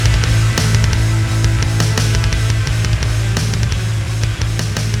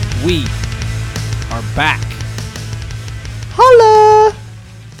We are back. Holla!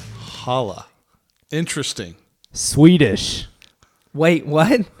 Holla. Interesting. Swedish. Wait,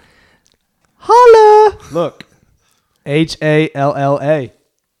 what? Holla! Look. Halla.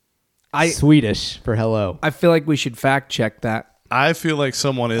 I Swedish for hello. I feel like we should fact check that I feel like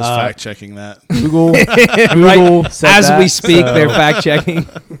someone is fact checking that. Google said as that, we speak. so- They're fact checking.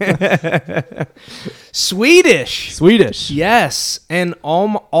 Swedish. Swedish. Yes, and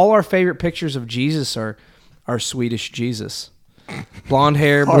all our favorite pictures of Jesus are Swedish Jesus. Blonde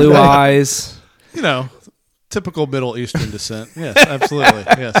hair, blue eyes. You know, typical Middle Eastern descent. Yes, absolutely.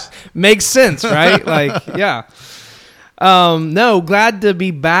 Yes. Makes sense, right? Like, yeah. No, glad to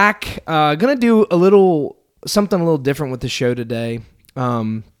be back. Gonna do something a little different with the show today.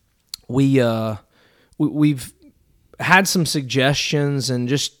 We've had some suggestions and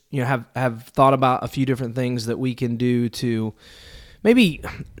just have thought about a few different things that we can do to maybe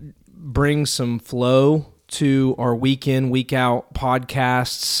bring some flow to our week in, week out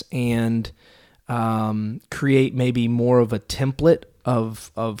podcasts and create maybe more of a template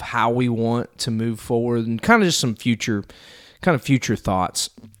of how we want to move forward and kind of just some future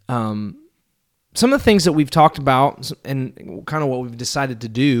thoughts. Some of the things that we've talked about and kind of what we've decided to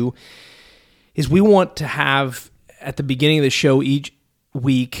do is we want to have at the beginning of the show each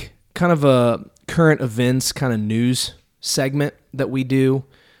week kind of a current events kind of news segment that we do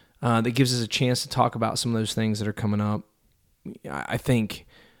that gives us a chance to talk about some of those things that are coming up. I think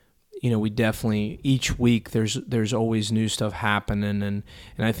we definitely each week there's always new stuff happening and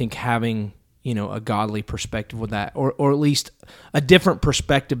I think having a godly perspective with that or at least a different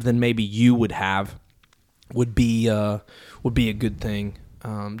perspective than maybe you would have would be a good thing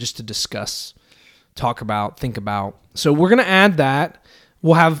just to discuss, talk about, think about. So we're going to add that.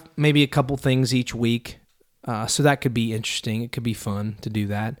 We'll have maybe a couple things each week. So that could be interesting. It could be fun to do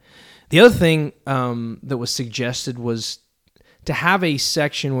that. The other thing that was suggested was to have a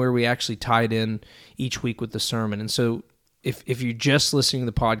section where we actually tied in each week with the sermon. And so if you're just listening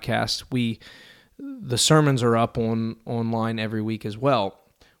to the podcast, the sermons are up online every week as well.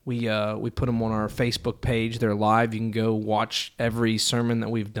 We put them on our Facebook page. They're live. You can go watch every sermon that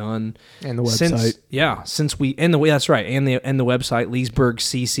we've done. And the website. That's right. And the website,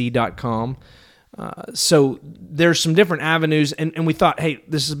 leesburgcc.com. So there's some different avenues, and we thought, hey,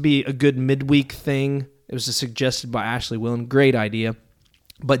 this would be a good midweek thing. It was suggested by Ashley Willen. Great idea.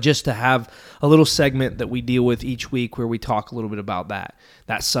 But just to have a little segment that we deal with each week where we talk a little bit about that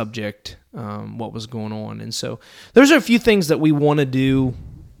subject, what was going on. And so there's a few things that we want to do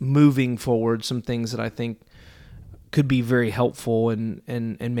moving forward, some things that I think could be very helpful and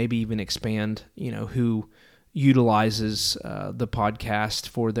maybe even expand, who utilizes the podcast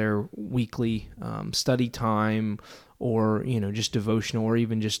for their weekly study time or, just devotional or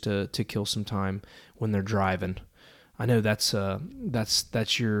even just to kill some time when they're driving. I know that's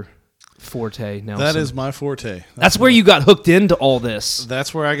your forte, Nelson. That is my forte. That's where you got hooked into all this.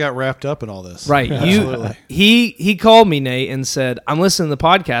 That's where I got wrapped up in all this. Right. Absolutely. He called me, Nate, and said, I'm listening to the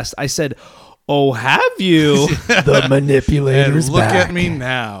podcast. I said, oh, have you? The manipulator's And look back. at me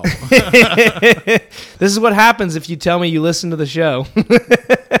now. This is what happens if you tell me you listen to the show.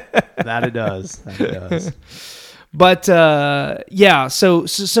 That it does. But, so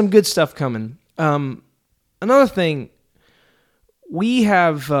some good stuff coming. Another thing, we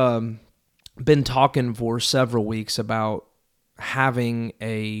have been talking for several weeks about having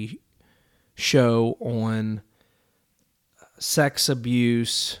a show on sex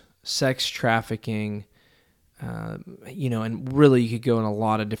abuse, sex trafficking, and really you could go in a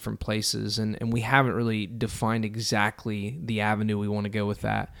lot of different places, and we haven't really defined exactly the avenue we want to go with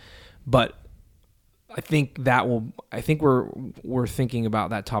that. But I think we're thinking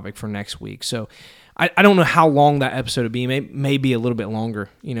about that topic for next week. So I don't know how long that episode would be. Maybe a little bit longer,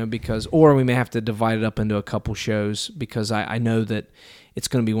 or we may have to divide it up into a couple shows because I know that it's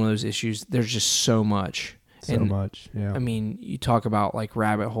going to be one of those issues. There's just so much. Yeah. I mean, you talk about like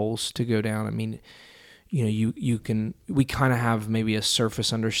rabbit holes to go down. I mean, we kind of have maybe a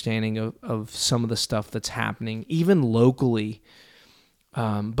surface understanding of some of the stuff that's happening, even locally.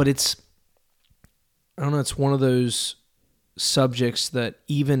 But it's one of those subjects that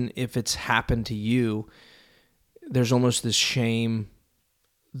even if it's happened to you, there's almost this shame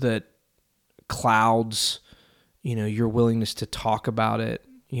that clouds, your willingness to talk about it,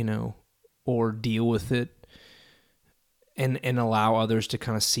 or deal with it and allow others to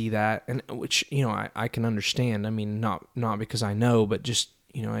kind of see that. And which, I can understand. I mean, not because I know, but just,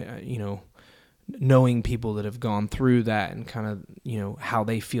 knowing people that have gone through that and kind of, how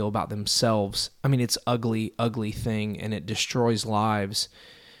they feel about themselves. I mean, it's ugly thing, and it destroys lives.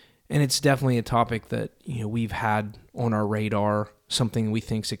 And it's definitely a topic that, we've had on our radar, something we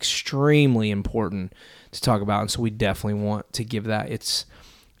think is extremely important to talk about. And so we definitely want to give that its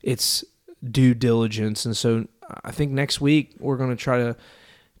due diligence. And so I think next week we're going to try to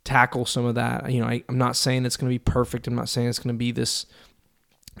tackle some of that. I'm not saying it's going to be perfect. I'm not saying it's going to be this,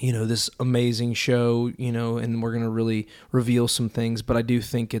 this amazing show, and we're going to really reveal some things. But I do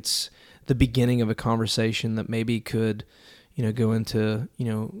think it's the beginning of a conversation that maybe could, go into,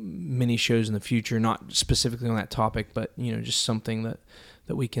 many shows in the future, not specifically on that topic, but, just something that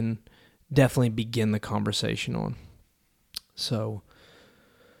we can definitely begin the conversation on. So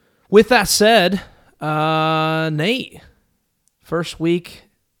with that said, Nate, first week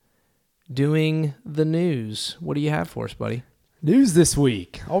doing the news. What do you have for us, buddy? News this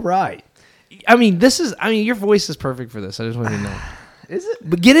week. All right. Your voice is perfect for this. I just want you to know. Is it?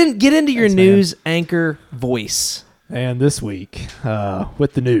 But get into your Thanks, news anchor voice. And this week,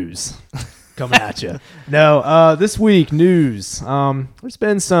 with the news coming at you. No, this week, news. There's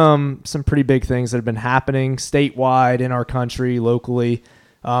been some pretty big things that have been happening statewide in our country, locally.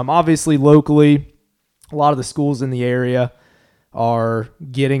 Obviously, locally, a lot of the schools in the area are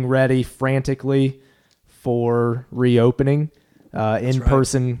getting ready frantically for reopening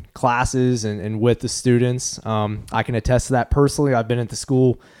in-person classes and with the students. I can attest to that personally. I've been at the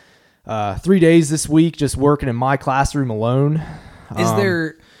school 3 days this week, just working in my classroom alone.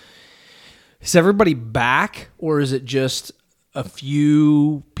 Is everybody back, or is it just a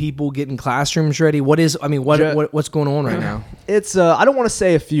few people getting classrooms ready? What's going on right now? It's I don't want to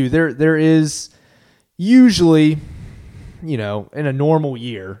say a few. There is usually, in a normal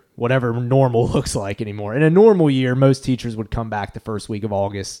year, whatever normal looks like anymore. In a normal year, most teachers would come back the first week of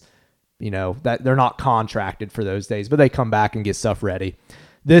August. That they're not contracted for those days, but they come back and get stuff ready.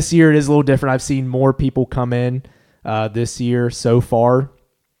 This year, it is a little different. I've seen more people come in this year so far,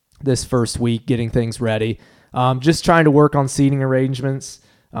 this first week, getting things ready. Just trying to work on seating arrangements,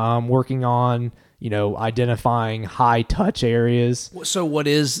 working on, identifying high-touch areas. So what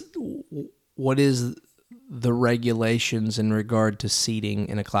is the regulations in regard to seating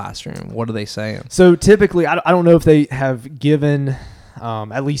in a classroom? What are they saying? So typically, I don't know if they have given,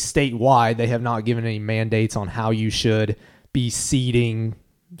 at least statewide, they have not given any mandates on how you should be seating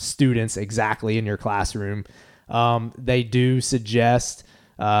students exactly in your classroom. They do suggest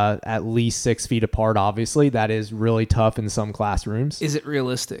at least 6 feet apart. Obviously, that is really tough in some classrooms. Is it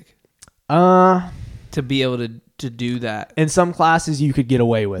realistic to be able to do that? In some classes, you could get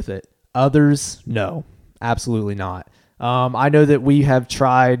away with it. Others, no, absolutely not. I know that we have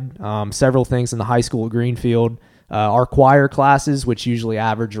tried several things in the high school at Greenfield. Our choir classes, which usually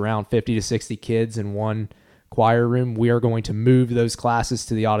average around 50 to 60 kids in one choir room, we are going to move those classes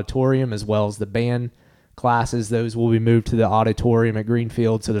to the auditorium, as well as the band classes. Those will be moved to the auditorium at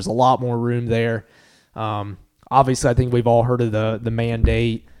Greenfield, so there's a lot more room there. Obviously, I think we've all heard of the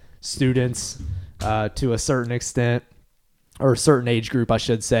mandate. Students, to a certain extent, or a certain age group, I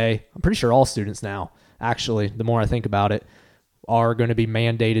should say. I'm pretty sure all students now, actually, the more I think about it, are going to be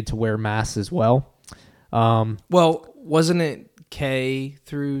mandated to wear masks as well. Well, wasn't it K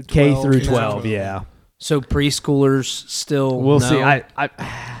through 12? K through 12, yeah. So preschoolers still We'll no? see.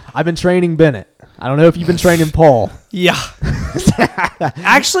 I've been training Bennett. I don't know if you've been training Paul. Yeah.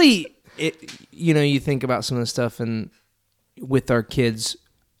 Actually, you think about some of the stuff and with our kids,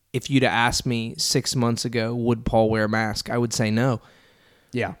 if you'd have asked me 6 months ago, would Paul wear a mask? I would say no.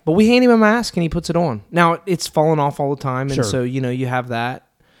 Yeah. But we hand him a mask and he puts it on. Now, it's falling off all the time, and Sure. so, you have that.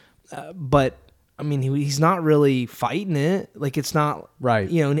 But, he's not really fighting it. Like, it's not... Right.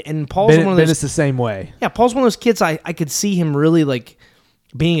 And Paul's one of those... Bennett's the same way. Yeah, Paul's one of those kids I could see him really, like,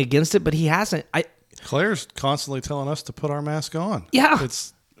 being against it, but he hasn't. Claire's constantly telling us to put our mask on. Yeah.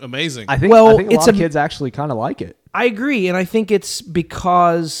 It's amazing. I think a lot of kids actually kind of like it. I agree, and I think it's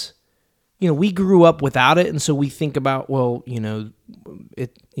because we grew up without it, and so we think about life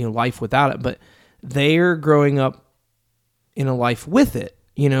without it. But they're growing up in a life with it,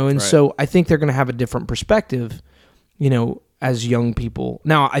 and Right. so I think they're going to have a different perspective, as young people.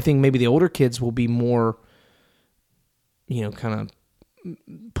 Now, I think maybe the older kids will be more, kind of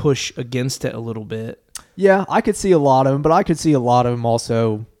push against it a little bit. Yeah, I could see a lot of them, but I could see a lot of them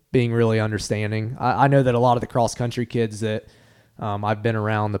also being really understanding. I know that a lot of the cross-country kids that I've been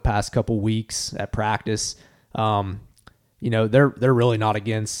around the past couple weeks at practice, they're really not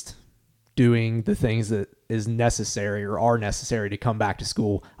against doing the things that is necessary or are necessary to come back to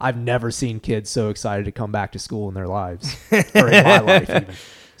school. I've never seen kids so excited to come back to school in their lives, or in my life even.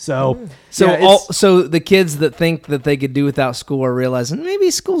 So, So yeah, so the kids that think that they could do without school are realizing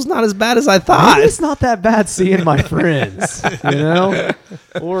maybe school's not as bad as I maybe thought. it's not that bad seeing my friends, or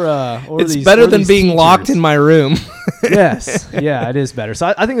It's these, better or than these being teachers. locked in my room. Yes, yeah, it is better.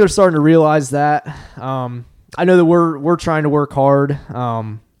 So I think they're starting to realize that. I know that we're trying to work hard.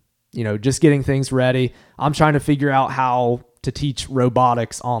 Just getting things ready. I'm trying to figure out how to teach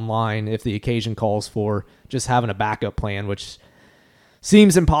robotics online if the occasion calls for just having a backup plan, which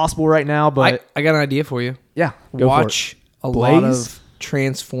seems impossible right now. But I got an idea for you. yeah, go Watch for a it. lot Blaze? of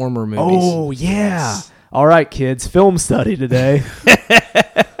Transformer movies. Oh yeah. All right, kids, film study today.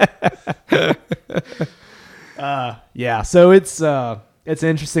 Yeah, so it's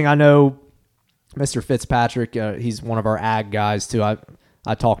interesting. I know Mr. Fitzpatrick. He's one of our ag guys too.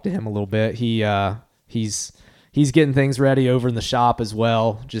 I talked to him a little bit. He's getting things ready over in the shop as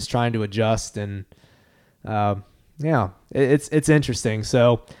well, just trying to adjust and it's interesting.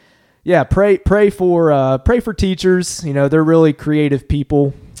 So yeah, pray for teachers. They're really creative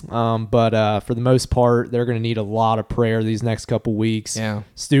people, but for the most part, they're going to need a lot of prayer these next couple weeks. Yeah.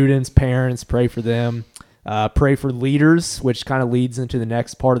 Students, parents, pray for them. Pray for leaders, which kind of leads into the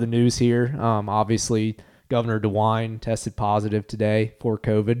next part of the news here. Obviously, Governor DeWine tested positive today for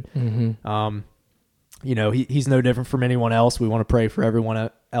COVID. Mm-hmm. He's no different from anyone else. We want to pray for everyone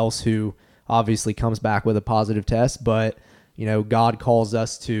else who obviously comes back with a positive test, but God calls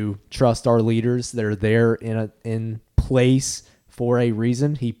us to trust our leaders. They're there in place for a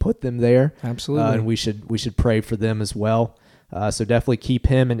reason. He put them there. Absolutely. And we should pray for them as well. So definitely keep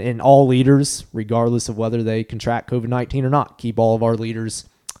him and all leaders, regardless of whether they contract COVID-19 or not. Keep all of our leaders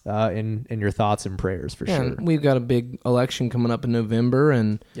in your thoughts and prayers for sure. And we've got a big election coming up in November,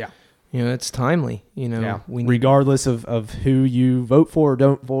 and Yeah. it's timely. We need, Regardless of who you vote for or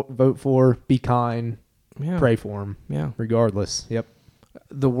don't vote for, be kind, pray for them. Yeah. Regardless. Yep.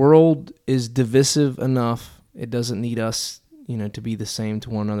 The world is divisive enough. It doesn't need us, to be the same to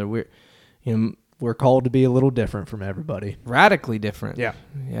one another. We're called to be a little different from everybody. Radically different. Yeah.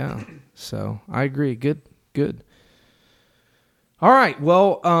 Yeah. So I agree. Good. All right.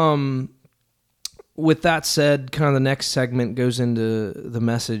 Well, with that said, kind of the next segment goes into the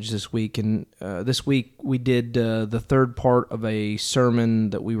message this week. And this week we did the third part of a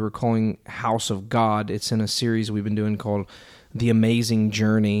sermon that we were calling House of God. It's in a series we've been doing called The Amazing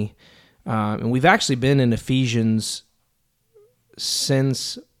Journey. And we've actually been in Ephesians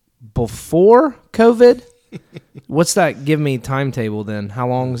since before COVID. What's that? Give me timetable then. How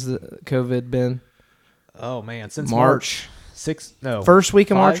long has the COVID been? Oh man, since March. First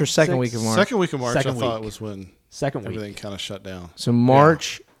Week of March or second week of March? Second week of March, Second I thought week. was when Second week. everything kind of shut down. So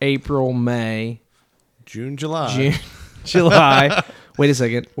March, April, May, June, July. June, July. Wait a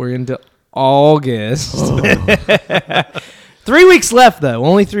second. We're into August. 3 weeks left, though.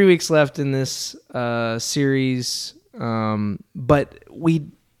 Only 3 weeks left in this series. But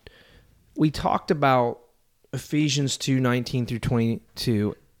we talked about Ephesians 2:19 through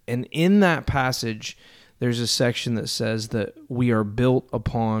 22. And in that passage, there's a section that says that we are built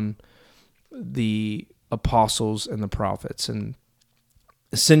upon the apostles and the prophets. And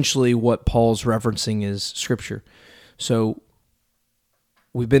essentially what Paul's referencing is Scripture. So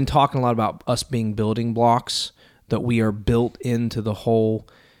we've been talking a lot about us being building blocks, that we are built into the whole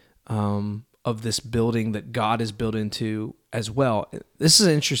of this building that God is built into as well. This is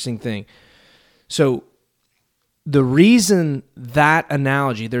an interesting thing. So the reason that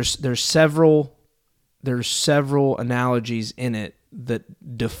analogy, there's several analogies in it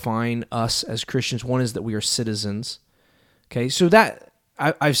that define us as Christians. One is that we are citizens. Okay, so that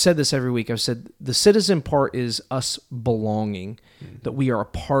I've said this every week. I've said the citizen part is us belonging, that we are a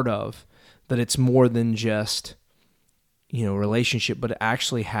part of, that it's more than just relationship, but it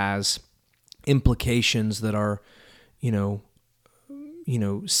actually has implications that are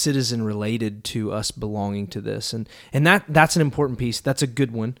citizen related to us belonging to this, and that's an important piece. That's a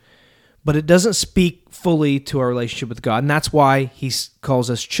good one, but it doesn't speak fully to our relationship with God, and that's why he calls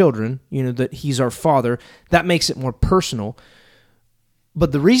us children. That he's our Father. That makes it more personal.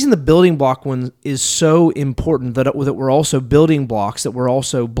 But the reason the building block one is so important, that we're also building blocks, that we're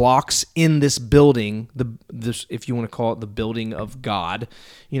also blocks in this building, this, if you want to call it the building of God,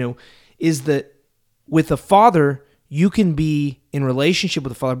 is that with the Father, you can be in relationship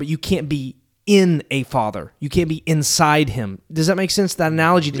with the Father, but you can't be in a Father. You can't be inside Him. Does that make sense? That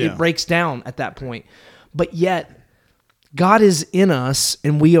analogy, Yeah. It breaks down at that point. But yet, God is in us,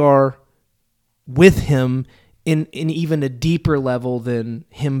 and we are with Him in even a deeper level than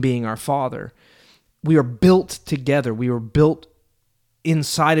Him being our Father. We are built together. We were built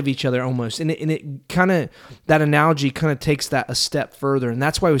inside of each other almost. And it kind of, that analogy kind of takes that a step further. And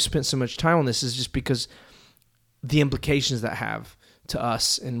that's why we spent so much time on this, is just because the implications that have to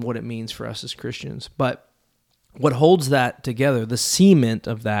us and what it means for us as Christians. But what holds that together, the cement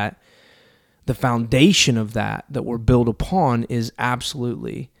of that, the foundation of that we're built upon, is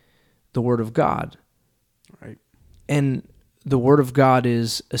absolutely the Word of God. Right. And the Word of God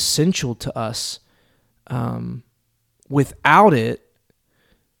is essential to us. Without it,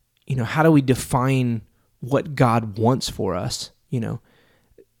 how do we define what God wants for us?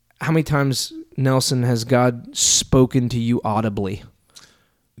 How many times, Nelson, has God spoken to you audibly?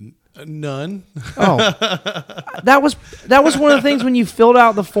 None. Oh, that was one of the things when you filled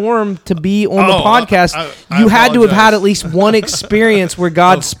out the form to be on the podcast. I you had to have had apologize. at least one experience where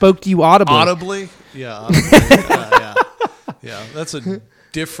God spoke to you audibly. Audibly? Yeah. Audibly. Yeah. Yeah. That's a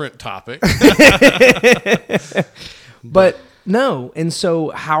different topic. But no. And so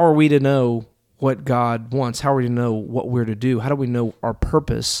how are we to know what God wants? How are we to know what we're to do? How do we know our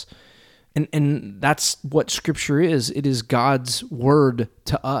purpose? And that's what Scripture is. It is God's word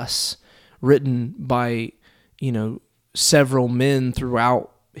to us, written by, several men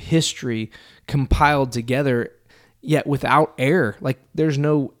throughout history, compiled together, yet without error. Like, there's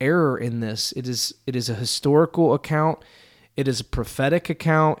no error in this. It is a historical account. It is a prophetic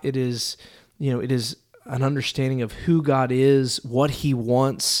account. It is an understanding of who God is, what He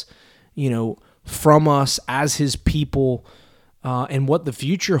wants, from us as His people, and what the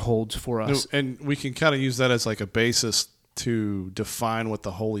future holds for us. And we can kind of use that as like a basis to define what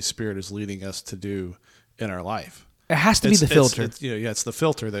the Holy Spirit is leading us to do in our life. It has to be the filter. It's the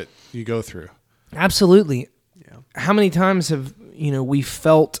filter that you go through. Absolutely. Yeah. How many times have we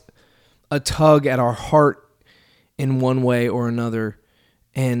felt a tug at our heart in one way or another,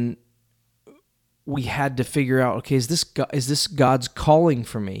 and we had to figure out, okay, is this God's calling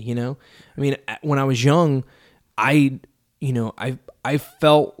for me? I mean, when I was young, I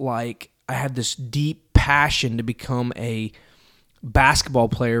felt like I had this deep passion to become a basketball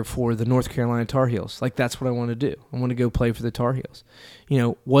player for the North Carolina Tar Heels. Like, that's what I want to do. I want to go play for the Tar Heels.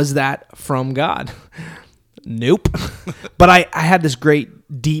 Was that from God? Nope. But I had this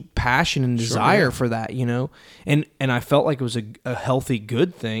great deep passion and desire for that, and I felt like it was a healthy,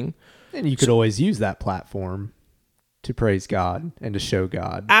 good thing. And you could always use that platform to praise God and to show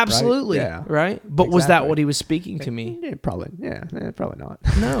God. Absolutely. Right? Yeah. Right. But was that Exactly. what He was speaking to me? Yeah, probably. Yeah, probably not.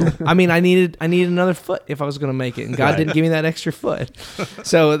 No. I mean, I needed another foot if I was going to make it, and God Right. didn't give me that extra foot.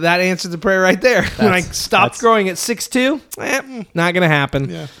 So that answered the prayer right there. When I stopped growing at 6'2", not going to happen.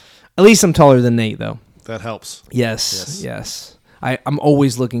 Yeah. At least I'm taller than Nate, though. That helps. Yes. I'm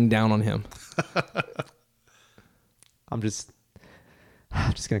always looking down on him. I'm just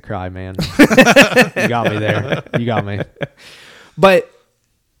gonna cry, man. You got me there. You got me. But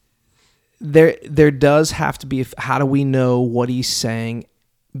there does have to be, how do we know what He's saying?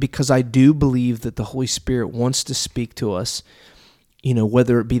 Because I do believe that the Holy Spirit wants to speak to us,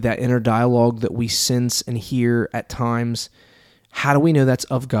 whether it be that inner dialogue that we sense and hear at times. How do we know that's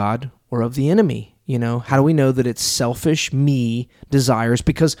of God or of the enemy? How do we know that it's selfish me desires?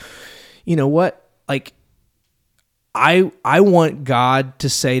 Because you know what? Like, I want God to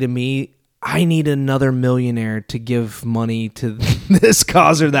say to me, I need another millionaire to give money to this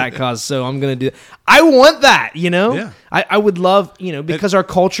cause or that cause, so I'm going to do it. I want that, Yeah. I would love, because our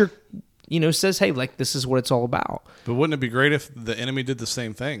culture, says, hey, like, this is what it's all about. But wouldn't it be great if the enemy did the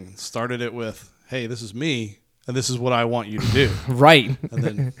same thing? Started it with, hey, this is me, and this is what I want you to do. Right. And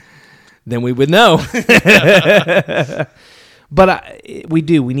then then we would know. But we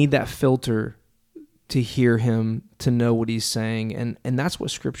need that filter to hear Him, to know what He's saying, and that's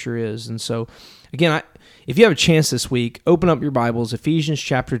what Scripture is. And so, again, if you have a chance this week, open up your Bibles, Ephesians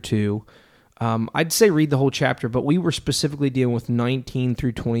chapter 2. I'd say read the whole chapter, but we were specifically dealing with 19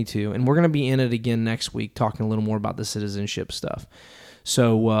 through 22, and we're going to be in it again next week, talking a little more about the citizenship stuff.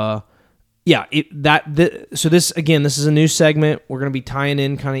 So, so this is a new segment. We're going to be tying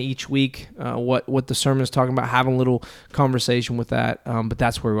in kind of each week what the sermon is talking about, having a little conversation with that. But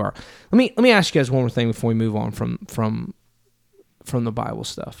that's where we are. Let me ask you guys one more thing before we move on from the Bible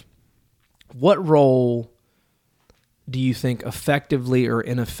stuff. What role do you think, effectively or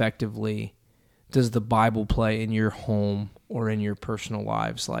ineffectively, does the Bible play in your home or in your personal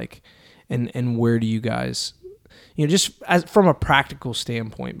lives? Like, and where do you guys, just from a practical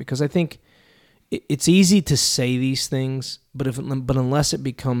standpoint? Because I think it's easy to say these things, but unless it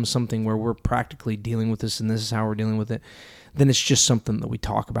becomes something where we're practically dealing with this and this is how we're dealing with it, then it's just something that we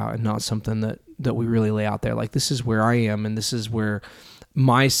talk about and not something that we really lay out there. Like, this is where I am, and this is where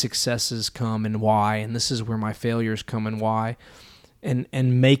my successes come and why, and this is where my failures come and why.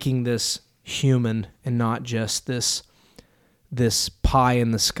 and making this human and not just this pie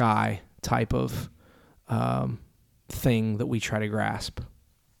in the sky type of thing that we try to grasp.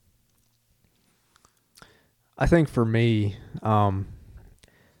 I think for me, I'm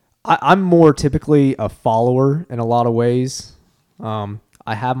more typically a follower in a lot of ways. I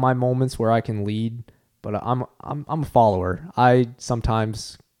have my moments where I can lead, but I'm a follower. I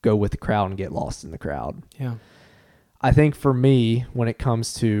sometimes go with the crowd and get lost in the crowd. Yeah. I think for me, when it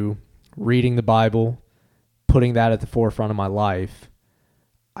comes to reading the Bible, putting that at the forefront of my life,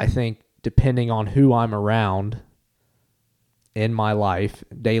 I think depending on who I'm around in my life,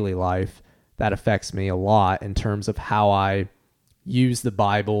 daily life, that affects me a lot in terms of how I use the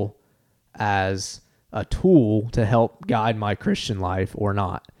Bible as a tool to help guide my Christian life or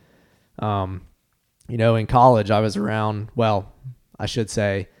not. In college I was around, well, I should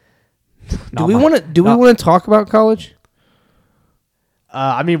say, do we want to talk about college?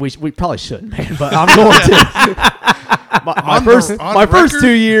 We probably shouldn't, man, but I'm going to. My first 2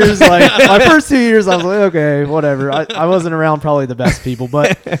 years, I was like, okay, whatever. I wasn't around probably the best people,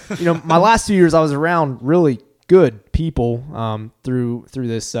 but my last 2 years I was around really good people through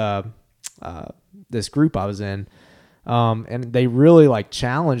this this group I was in, and they really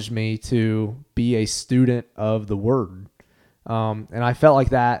challenged me to be a student of the Word, and I felt like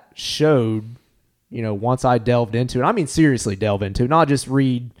that showed. Once I delved into it, seriously delve into it, not just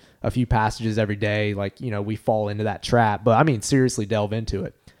read a few passages every day, we fall into that trap, but seriously delve into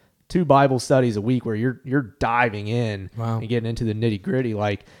it. 2 Bible studies a week where you're diving in and getting into the nitty gritty.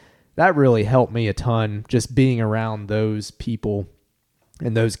 That really helped me a ton, just being around those people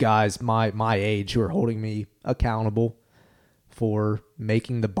and those guys my age who are holding me accountable for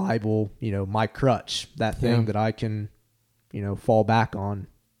making the Bible, my crutch, that thing that I can, fall back on.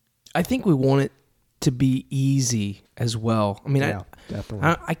 I think we want it to be easy as well.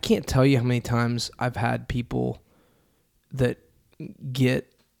 Definitely. I can't tell you how many times I've had people that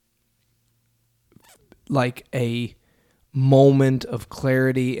get a moment of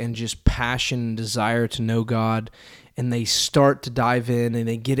clarity and just passion and desire to know God, and they start to dive in and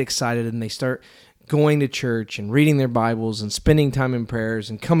they get excited and they start going to church and reading their Bibles and spending time in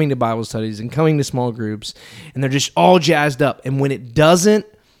prayers and coming to Bible studies and coming to small groups, and they're just all jazzed up. And when it doesn't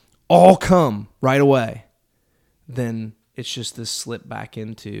all come right away, then it's just this slip back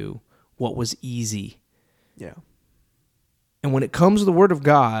into what was easy. Yeah. And when it comes to the Word of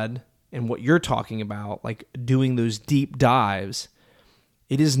God and what you're talking about, doing those deep dives,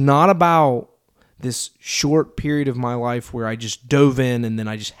 it is not about this short period of my life where I just dove in and then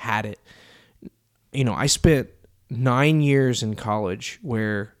I just had it. I spent 9 years in college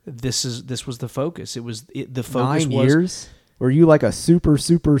where this was the focus. The focus 9 years? Were you a super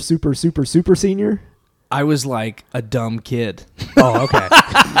senior? I was like a dumb kid. Oh, okay.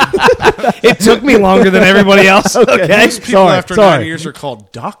 It took me longer than everybody else. Okay. Most people after 9 years are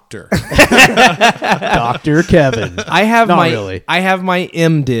called doctor. Dr. Kevin. I have Not my really. I have my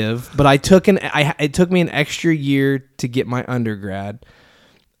MDiv, but it took me an extra year to get my undergrad.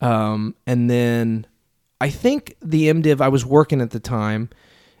 And then I think the MDiv, I was working at the time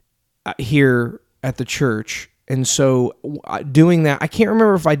here at the church. And so doing that, I can't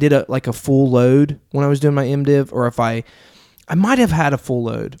remember if I did a full load when I was doing my MDiv, or if I might have had a full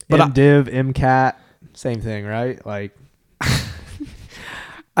load. But MDiv, MCAT, same thing, right? I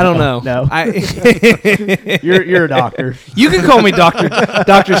don't know. No. You're a doctor. You can call me Dr.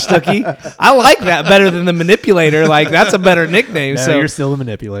 Stuckey. I like that better than the manipulator. That's a better nickname. No, so you're still the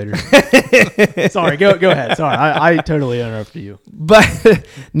manipulator. Sorry, go ahead. Sorry, I totally interrupted you. But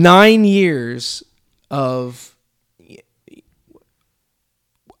 9 years of,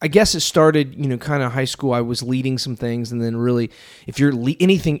 I guess it started, kind of high school. I was leading some things, and then really, if you're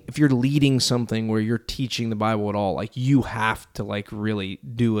leading something where you're teaching the Bible at all, you have to really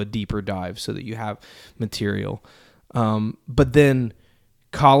do a deeper dive so that you have material. But then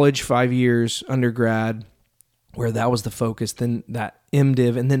college, 5 years, undergrad, where that was the focus. Then that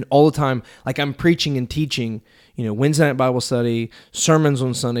MDiv, and then all the time, I'm preaching and teaching. Wednesday night Bible study, sermons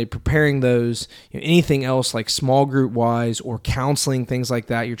on Sunday, preparing those, anything else small group wise or counseling, things like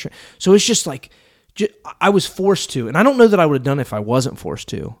that. So it's just I was forced to, and I don't know that I would have done it if I wasn't forced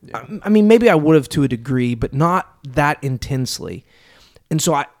to. Yeah. Maybe I would have to a degree, but not that intensely. And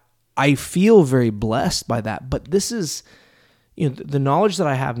so I feel very blessed by that. But this is, the knowledge that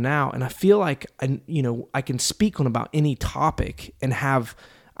I have now, and I feel like I can speak on about any topic and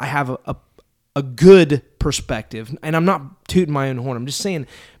I have a good perspective. And I'm not tooting my own horn. I'm just saying,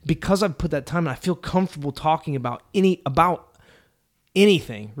 because I've put that time and I feel comfortable talking about anything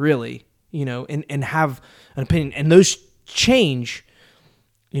really, and have an opinion. And those change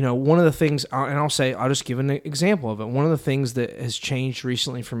one of the things, and I'll just give an example of it. One of the things that has changed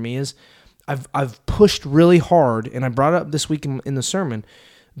recently for me is I've pushed really hard, and I brought it up this week in the sermon,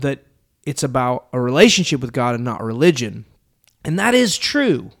 that it's about a relationship with God and not religion. And that is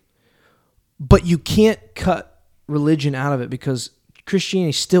true. But you can't cut religion out of it, because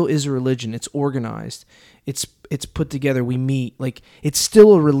Christianity still is a religion. It's organized. It's put together. We meet. Like, it's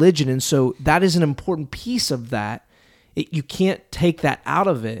still a religion. And so that is an important piece of that. You can't take that out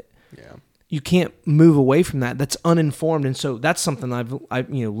of it. Yeah. You can't move away from that. That's uninformed. And so that's something I've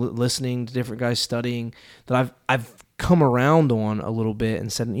listening to different guys studying, that I've come around on a little bit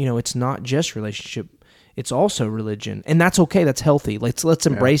and said, it's not just relationship. It's also religion, and that's okay. That's healthy. Let's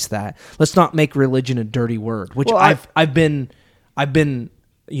embrace that. Let's not make religion a dirty word, which I've been,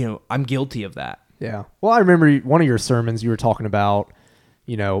 I'm guilty of that. Yeah. Well, I remember one of your sermons, you were talking about,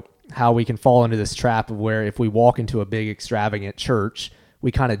 how we can fall into this trap of where if we walk into a big extravagant church,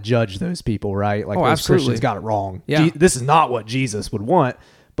 we kind of judge those people, right? Like, those absolutely. Christians got it wrong. Yeah. This is not what Jesus would want.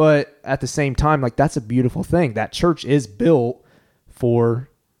 But at the same time, like, that's a beautiful thing. That church is built for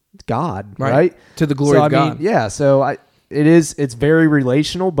God, right? To the glory of God. So it's very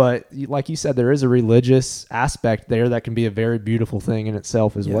relational, but like you said, there is a religious aspect there that can be a very beautiful thing in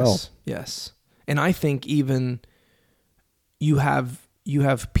itself as well. Yes. And I think even you have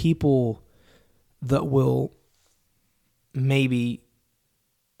people that will maybe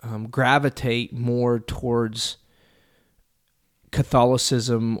gravitate more towards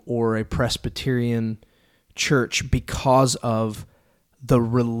Catholicism or a Presbyterian church because of the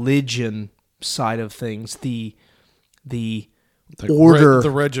religion side of things, the order, the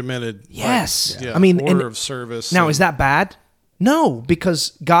regimented. Yes, yeah, I mean, order of service. Now, is that bad? No,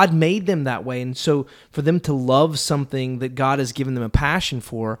 because God made them that way, and so for them to love something that God has given them a passion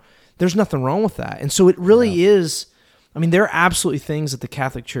for, there's nothing wrong with that. And so it really is. I mean, there are absolutely things that the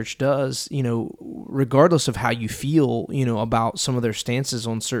Catholic Church does, regardless of how you feel, about some of their stances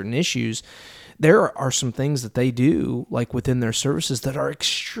on certain issues. There are some things that they do, like within their services, that are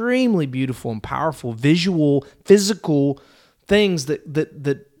extremely beautiful and powerful, visual, physical things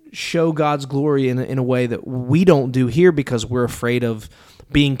that show God's glory in a way that we don't do here, because we're afraid of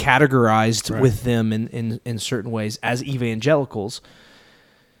being categorized with them in certain ways as evangelicals.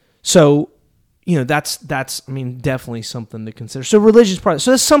 So, that's definitely something to consider. So religion's part.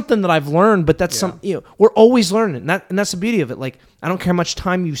 So that's something that I've learned, but that's we're always learning, and that's the beauty of it. Like, I don't care how much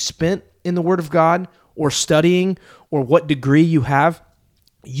time you spent in the Word of God or studying or what degree you have,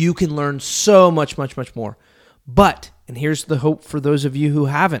 you can learn so much, much, much more. But, and here's the hope for those of you who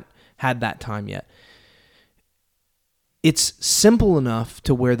haven't had that time yet, it's simple enough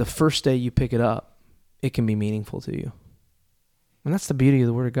to where the first day you pick it up, it can be meaningful to you. And that's the beauty of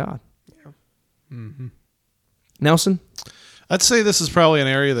the Word of God. Yeah. Mm-hmm. Nelson? I'd say this is probably an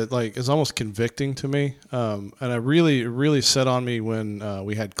area that is almost convicting to me, and it really set on me when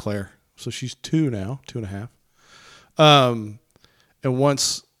we had Claire. So she's 2 now, 2.5. And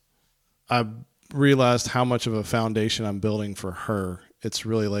once I realized how much of a foundation I'm building for her, it's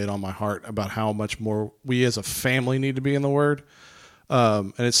really laid on my heart about how much more we as a family need to be in the Word.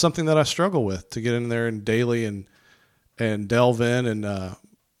 And it's something that I struggle with, to get in there and daily and delve in. And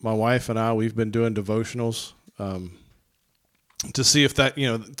my wife and I, we've been doing devotionals to see if that,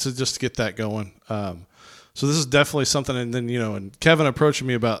 to just get that going. So this is definitely something. And then, and Kevin approaching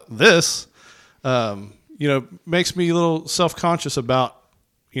me about this, makes me a little self-conscious about,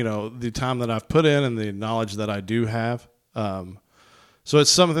 the time that I've put in and the knowledge that I do have. So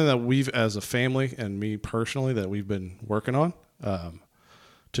it's something that we've, as a family and me personally, that we've been working on,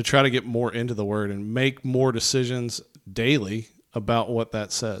 to try to get more into the Word and make more decisions daily about what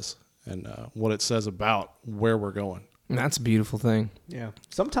that says and what it says about where we're going. And that's a beautiful thing. Yeah.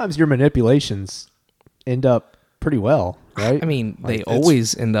 Sometimes your manipulations end up pretty well, right? I mean, they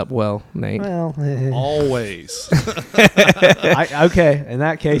always end up well, Nate. Well, always. Okay, in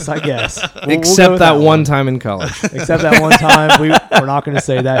that case, I guess. Except that one time in college. Except that one time. We're not going to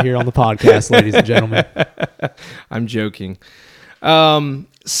say that here on the podcast, ladies and gentlemen. I'm joking. And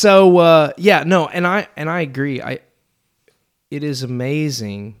I agree. It is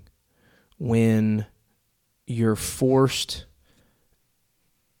amazing when you're forced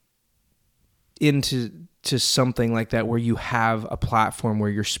into something like that, where you have a platform where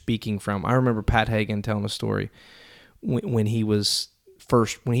you're speaking from. I remember Pat Hagen telling a story when he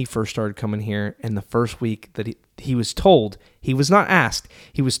first started coming here, and the first week that he was told, he was not asked,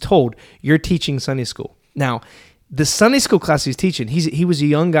 he was told, you're teaching Sunday school. Now, the Sunday school class he's teaching, he was a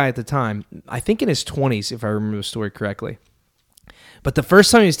young guy at the time, I think in his 20s, if I remember the story correctly. But the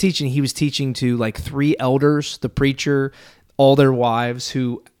first time he was teaching to like 3 elders, the preacher, all their wives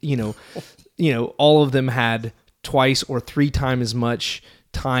who, all of them had twice or 3 times as much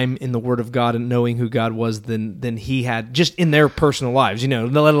time in the Word of God and knowing who God was than he had just in their personal lives,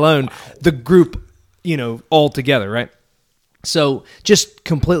 let alone the group, all together, right? So just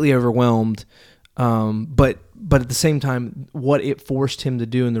completely overwhelmed. But at the same time, what it forced him to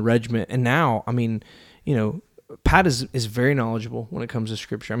do in the regiment. And now, Pat is very knowledgeable when it comes to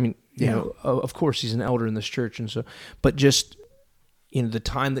Scripture. Of course he's an elder in this church. And so, but just, the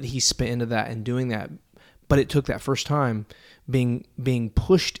time that he spent into that and doing that, but it took that first time being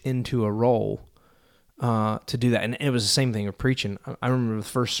pushed into a role, to do that. And it was the same thing of preaching. I remember the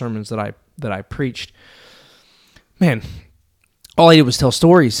first sermons that I preached, man, all I did was tell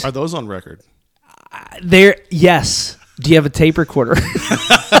stories. Are those on record? Yes. Do you have a tape recorder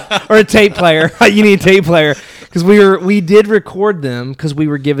or a tape player? You need a tape player because we did record them because we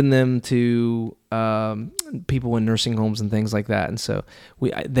were giving them to people in nursing homes and things like that, and so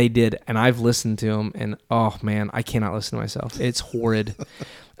they did, and I've listened to them, and oh man, I cannot listen to myself. It's horrid.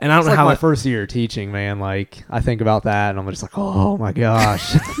 And I don't know how my first year teaching, man. Like I think about that, and I'm just like, oh my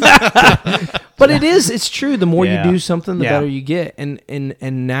gosh. But it's true. The more you do something, the better you get,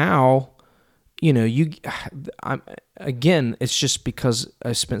 and now. Again, it's just because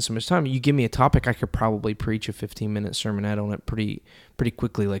I spent so much time. You give me a topic, I could probably preach a 15-minute sermonette on it pretty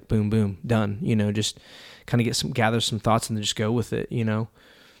quickly, like boom, boom, done. Just kind of gather some thoughts and then just go with it.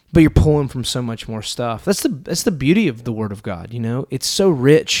 But you're pulling from so much more stuff. That's the beauty of the Word of God. It's so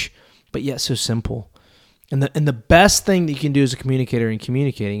rich, but yet so simple. And the best thing that you can do as a communicator in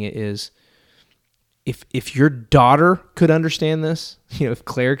communicating it is. If your daughter could understand this, if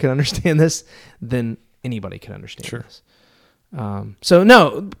Claire could understand this, then anybody can understand this. So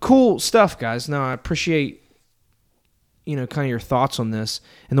no, cool stuff, guys. No, I appreciate, kind of your thoughts on this.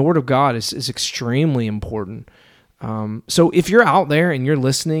 And the Word of God is extremely important. So if you're out there and you're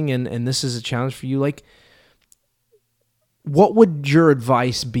listening and this is a challenge for you, like, what would your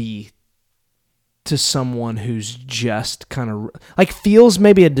advice be to someone who's just kind of like feels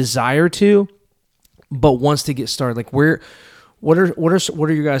maybe a desire to, but wants to get started? Like what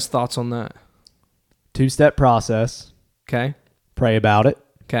are your guys' thoughts on that? 2-step process. Okay. Pray about it.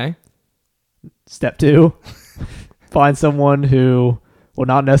 Okay. Step 2, find someone who will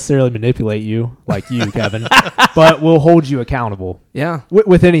not necessarily manipulate you like you, Kevin, but will hold you accountable. Yeah.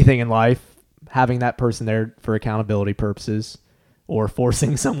 With anything in life, having that person there for accountability purposes or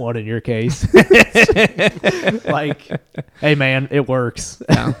forcing someone in your case. Like, hey man, it works.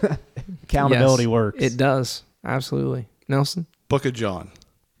 Yeah. Accountability works. It does. Absolutely. Nelson? Book of John.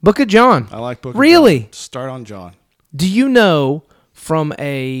 Book of John. I like Book of Really? John. Start on John. Do you know from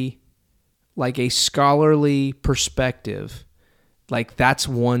a scholarly perspective, like that's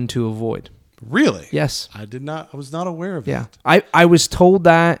one to avoid? Really? Yes. I was not aware of Yeah. that. I was told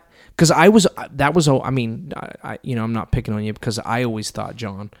that because I'm not picking on you because I always thought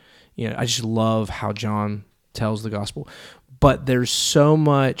John, I just love how John tells the gospel, but there's so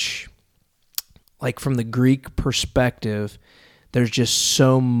much, like from the Greek perspective, there's just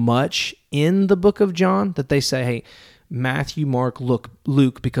so much in the book of John that they say, hey, Matthew, Mark,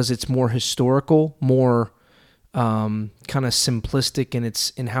 Luke, because it's more historical, more kind of simplistic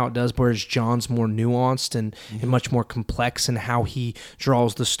in how it does, whereas John's more nuanced and much more complex in how he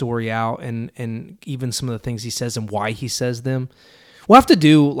draws the story out and even some of the things he says and why he says them. We'll have to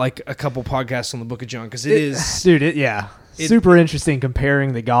do like a couple podcasts on the book of John because it is... super interesting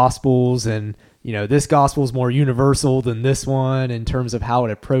comparing the Gospels and, this Gospel is more universal than this one in terms of how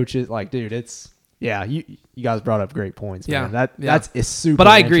it approaches. Like, dude, it's... Yeah, you guys brought up great points, man. That's super but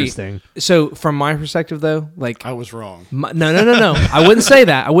I agree. Interesting. So from my perspective, though, like... I was wrong. No. I wouldn't say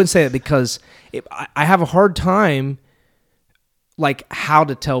that. I wouldn't say that because I have a hard time, like, how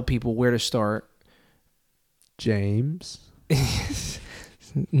to tell people where to start. James?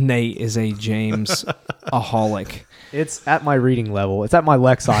 Nate is a James-aholic. It's at my reading level. It's at my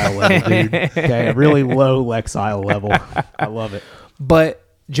Lexile level, dude. Okay, a really low Lexile level. I love it. But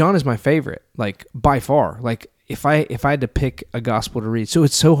John is my favorite, like by far. Like if I had to pick a gospel to read, so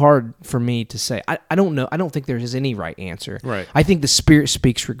it's so hard for me to say. I don't know. I don't think there is any right answer. Right. I think the Spirit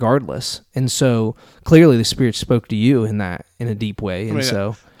speaks regardless, and so clearly the Spirit spoke to you in a deep way, and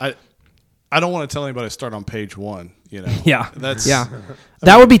I don't want to tell anybody to start on page 1. Yeah, that's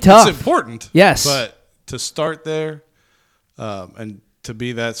that would be tough. It's important. Yes, but to start there, and to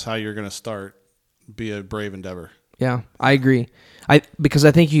be that's how you're going to start. Be a brave endeavor. Yeah, I agree. Because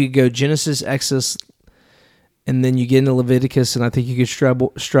I think you could go Genesis, Exodus, and then you get into Leviticus, and I think you could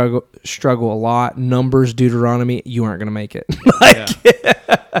struggle a lot. Numbers, Deuteronomy, you aren't going to make it.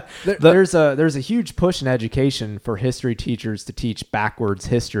 There's a huge push in education for history teachers to teach backwards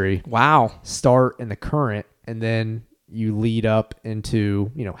history. Wow. Start in the current, and then you lead up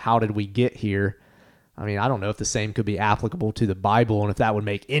into, how did we get here? I mean, I don't know if the same could be applicable to the Bible and if that would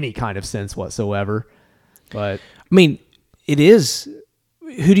make any kind of sense whatsoever. But I mean, it is.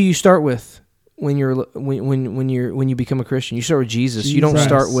 Who do you start with when you become a Christian? You start with Jesus. You don't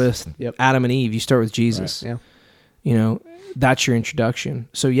start with Adam and Eve. You start with Jesus. Right. Yeah. That's your introduction.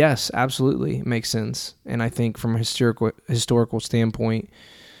 So yes, absolutely, it makes sense. And I think from a historical standpoint,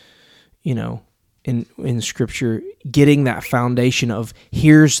 in Scripture, getting that foundation of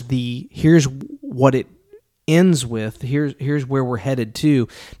here's what it ends with. Here's where we're headed to.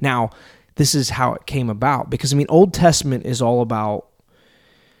 Now, this is how it came about, because Old Testament is all about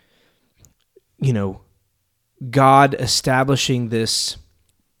God establishing this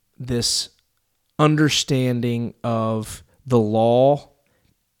understanding of the law,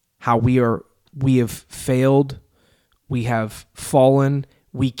 how we have failed, we have fallen,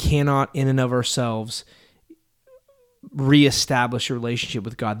 we cannot in and of ourselves reestablish a relationship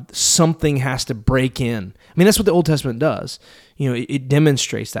with God. Something has to break in. That's what the Old Testament does. It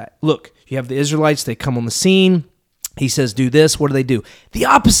demonstrates that. Look, you have the Israelites, they come on the scene. He says, do this. What do? The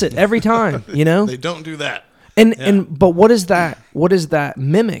opposite every time, They don't do that. But what is that? What does that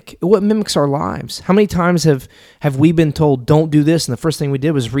mimic? What mimics our lives? How many times have we been told, don't do this, and the first thing we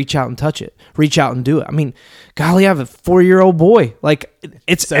did was reach out and touch it, reach out and do it? Golly, I have a 4-year-old boy. Like,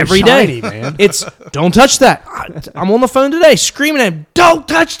 it's so every shiny, day. Man. It's don't touch that. I'm on the phone today, screaming at him, don't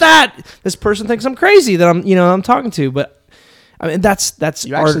touch that. This person thinks I'm crazy that I'm talking to, but that's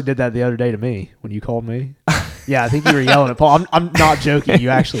you actually did that the other day to me when you called me. Yeah, I think you were yelling at Paul. I'm not joking. You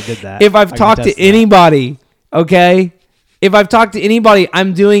actually did that. If I've talked to anybody. Okay, if I've talked to anybody,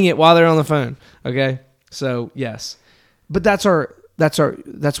 I'm doing it while they're on the phone. Okay, so yes, but that's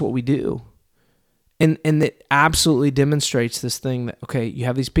what we do, and it absolutely demonstrates this thing that you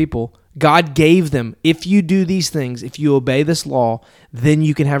have these people. God gave them, if you do these things, if you obey this law, then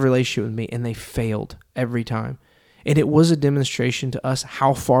you can have a relationship with me, and they failed every time, and it was a demonstration to us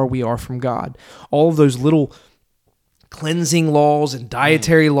how far we are from God. All of those little cleansing laws and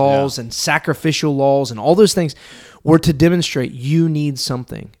dietary laws and sacrificial laws and all those things were to demonstrate you need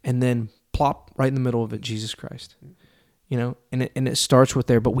something, and then plop right in the middle of it, Jesus Christ. And it starts with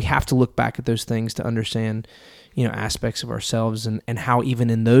there, but we have to look back at those things to understand, aspects of ourselves and how even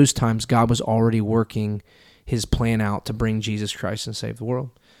in those times God was already working his plan out to bring Jesus Christ and save the world.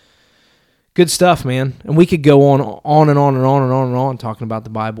 Good stuff, man. And we could go on and on and on and on and on talking about the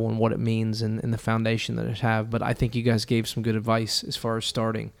Bible and what it means and the foundation that it has. But I think you guys gave some good advice as far as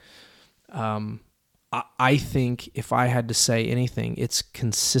starting. I think if I had to say anything, it's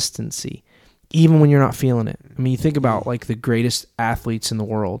consistency, even when you're not feeling it. You think about like the greatest athletes in the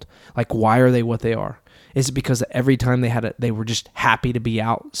world. Like, why are they what they are? Is it because every time they were just happy to be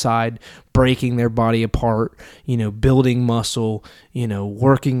outside, breaking their body apart, building muscle,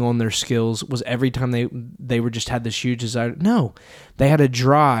 working on their skills? Was every time they were just had this huge desire? No, they had a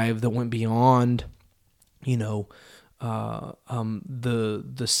drive that went beyond, the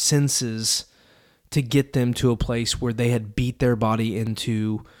senses to get them to a place where they had beat their body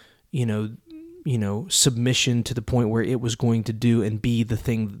into, submission to the point where it was going to do and be the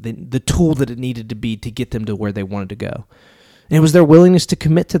thing, the tool that it needed to be to get them to where they wanted to go. And it was their willingness to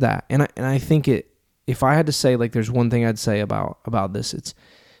commit to that. And I think if I had to say, like, there's one thing I'd say about this, it's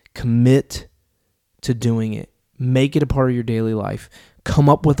commit to doing it. Make it a part of your daily life. Come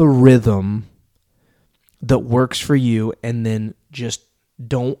up with a rhythm that works for you, and then just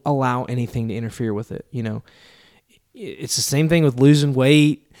don't allow anything to interfere with it. It's the same thing with losing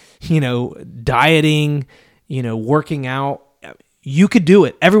weight, dieting, working out. You could do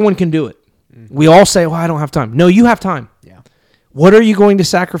it. Everyone can do it. Mm-hmm. We all say, well, I don't have time. No, you have time. Yeah. What are you going to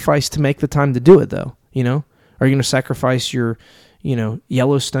sacrifice to make the time to do it, though? Are you going to sacrifice your,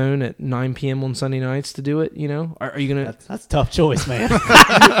 Yellowstone at 9 p.m. on Sunday nights to do it? Are you going to? That's a tough choice, man.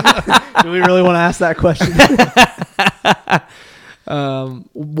 Do we really want to ask that question?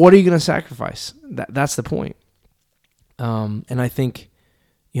 What are you going to sacrifice? That's the point. And I think,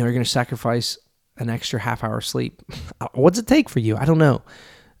 you're going to sacrifice an extra half-hour sleep. What's it take for you? I don't know.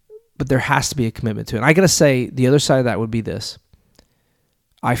 But there has to be a commitment to it. And I got to say, the other side of that would be this.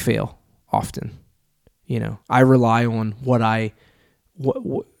 I fail often. I rely on what I've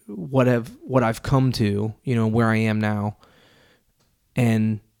come to, where I am now.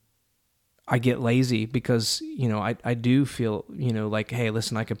 And I get lazy because, I do feel, like, hey,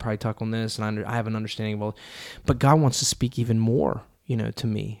 listen, I could probably talk on this, and I have an understanding of all. But God wants to speak even more, to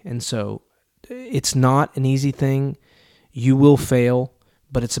me. And so it's not an easy thing. You will fail,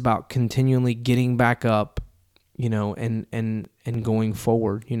 but it's about continually getting back up, and going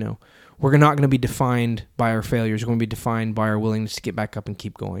forward. We're not going to be defined by our failures. We're going to be defined by our willingness to get back up and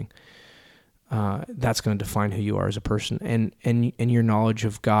keep going. That's going to define who you are as a person, and your knowledge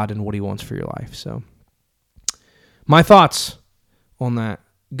of God and what He wants for your life. So, my thoughts on that.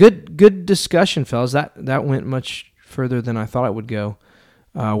 Good discussion, fellas. That went much further than I thought it would go.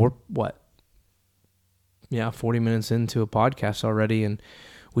 We're 40 minutes into a podcast already, and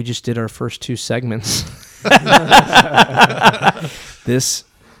we just did our first 2 segments. This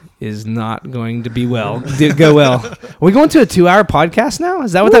is not going to be go well. Are we going to a 2-hour podcast now?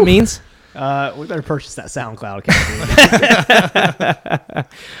 Is that what that means? We better purchase that SoundCloud account.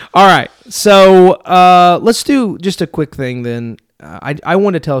 All right. So let's do just a quick thing then. I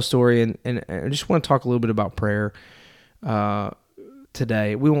want to tell a story, and I just want to talk a little bit about prayer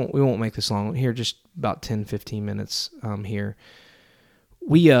today. We won't make this long. Here, just about 10, 15 minutes here.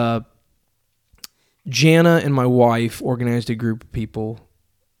 Jana and my wife organized a group of people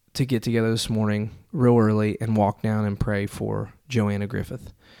to get together this morning real early and walk down and pray for Joanna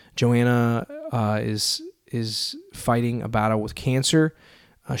Griffith. Joanna is fighting a battle with cancer.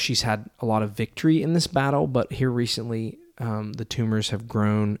 She's had a lot of victory in this battle, but here recently the tumors have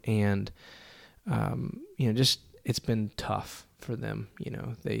grown, and just it's been tough for them.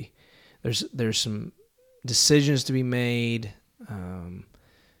 There's some decisions to be made.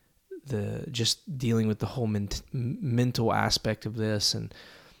 Just dealing with the whole mental aspect of this, and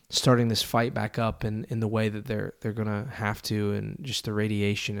starting this fight back up in the way that they're gonna have to, and just the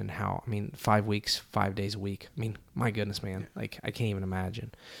radiation and how 5 weeks, 5 days a week. My goodness, man, like I can't even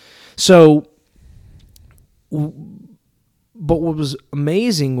imagine. So, but what was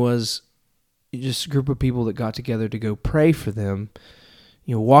amazing was just a group of people that got together to go pray for them.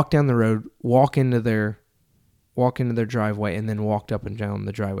 Walk down the road, walk into their driveway, and then walked up and down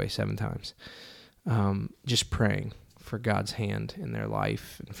the driveway 7 times, just praying for God's hand in their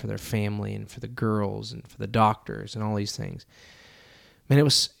life and for their family and for the girls and for the doctors and all these things. Man, there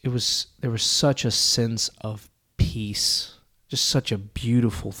was such a sense of peace, just such a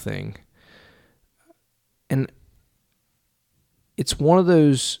beautiful thing. And it's one of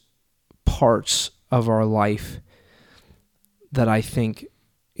those parts of our life that I think,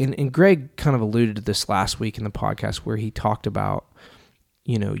 and Greg kind of alluded to this last week in the podcast where he talked about,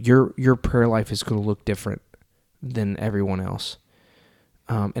 your prayer life is going to look different than everyone else.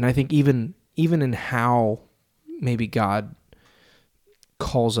 And I think even in how maybe God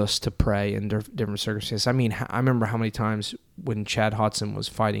calls us to pray in different circumstances. I remember how many times when Chad Hodson was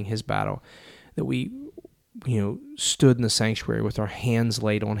fighting his battle that we, stood in the sanctuary with our hands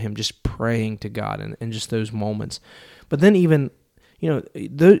laid on him, just praying to God, and just those moments. But then even, you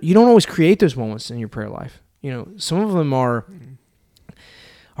don't always create those moments in your prayer life. Some of them are,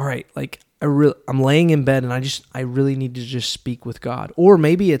 all right, like I'm laying in bed and I really need to just speak with God. Or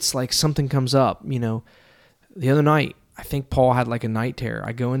maybe it's like something comes up, the other night, I think Paul had like a night terror.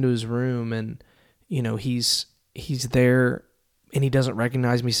 I go into his room and, he's there and he doesn't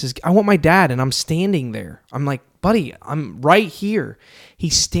recognize me. He says, I want my dad. And I'm standing there. I'm like, buddy, I'm right here. He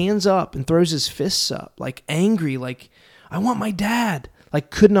stands up and throws his fists up, like angry, like, I want my dad.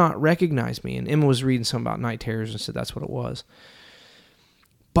 Like, could not recognize me. And Emma was reading something about night terrors and said that's what it was.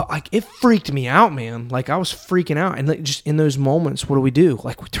 But like, it freaked me out, man. Like, I was freaking out. And like, just in those moments, what do?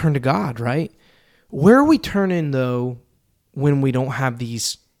 Like, we turn to God, right? Where are we turning, though, when we don't have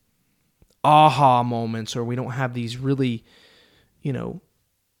these aha moments, or we don't have these really,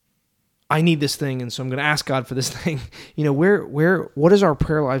 I need this thing, and so I'm going to ask God for this thing. What is our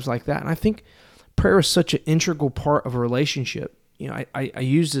prayer lives like that? And I think prayer is such an integral part of a relationship. I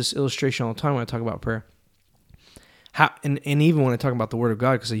use this illustration all the time when I talk about prayer. And even when I talk about the Word of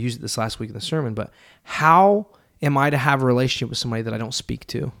God, because I used it this last week in the sermon, but how am I to have a relationship with somebody that I don't speak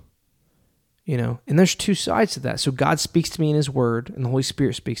to? And there's 2 sides to that. So God speaks to me in His Word, and the Holy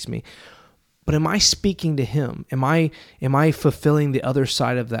Spirit speaks to me. But am I speaking to Him? Am I fulfilling the other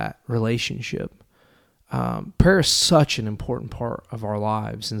side of that relationship? Prayer is such an important part of our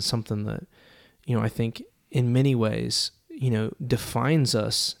lives, and something that, I think in many ways, defines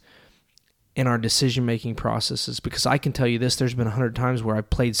us in our decision-making processes. Because I can tell you this, there's been 100 times where I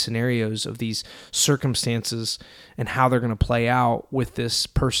played scenarios of these circumstances and how they're going to play out with this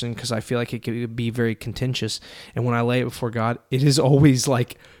person, because I feel like it could be very contentious. And when I lay it before God, it is always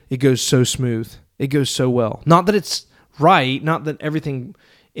like, it goes so smooth. It goes so well. Not that it's right, not that everything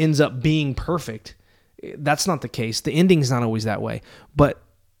ends up being perfect. That's not the case. The ending's not always that way. But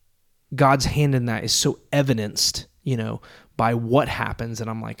God's hand in that is so evidenced, by what happens. And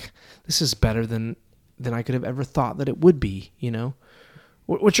I'm like, this is better than I could have ever thought that it would be,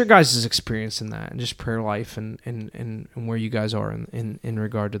 What's your guys' experience in that, and just prayer life, and where you guys are in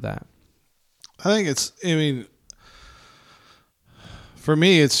regard to that? I think for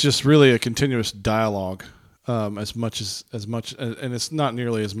me, it's just really a continuous dialogue, as much, and it's not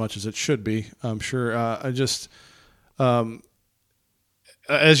nearly as much as it should be. I'm sure.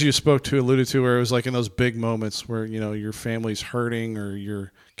 As you alluded to, where it was like in those big moments where, your family's hurting or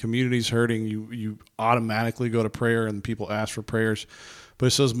your community's hurting, you automatically go to prayer and people ask for prayers. But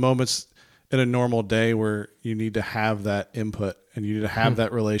it's those moments in a normal day where you need to have that input and you need to have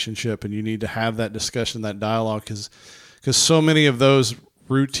that relationship and you need to have that discussion, that dialogue, because so many of those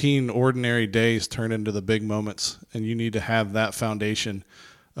routine, ordinary days turn into the big moments, and you need to have that foundation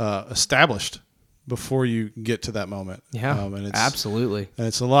established before you get to that moment. Yeah, absolutely. And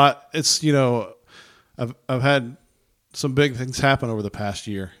it's a lot. It's, I've had some big things happen over the past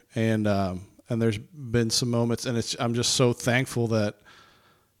year, and there's been some moments, and I'm just so thankful that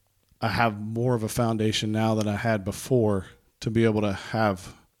I have more of a foundation now than I had before to be able to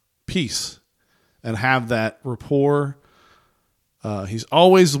have peace and have that rapport. He's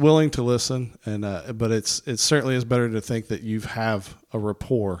always willing to listen, but it certainly is better to think that you have a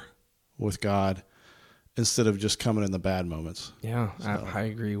rapport with God instead of just coming in the bad moments. Yeah, so. I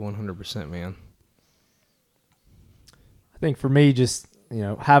agree 100%, man. I think for me, just,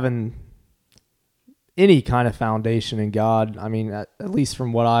 having any kind of foundation in God, I mean, at least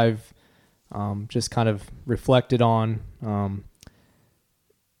from what I've just kind of reflected on,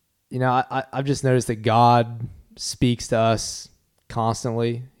 I've just noticed that God speaks to us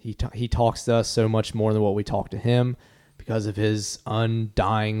constantly. He talks to us so much more than what we talk to him because of his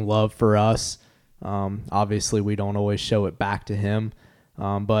undying love for us. Obviously, we don't always show it back to him.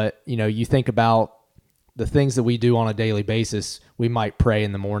 But, you think about the things that we do on a daily basis. We might pray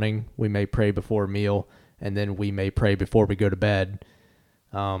in the morning. We may pray before a meal, and then we may pray before we go to bed.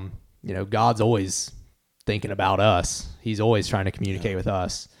 God's always thinking about us. He's always trying to communicate with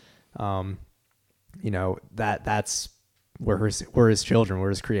us. That's we're his children, we're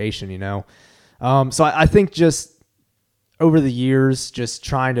his creation, So I think just over the years, just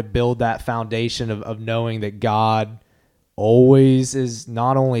trying to build that foundation of knowing that God always is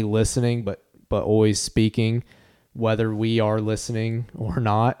not only listening, but always speaking, whether we are listening or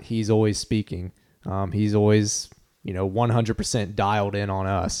not. He's always speaking. He's always, 100% dialed in on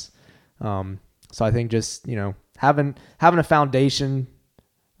us. So I think just, having a foundation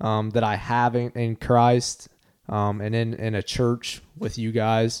that I have in Christ, and in a church with you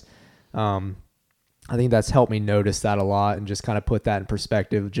guys, I think that's helped me notice that a lot and just kind of put that in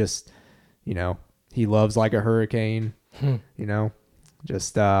perspective. Just, he loves like a hurricane,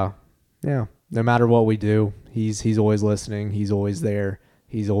 just, no matter what we do, he's always listening. He's always there.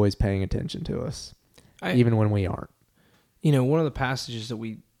 He's always paying attention to us, even when we aren't. One of the passages that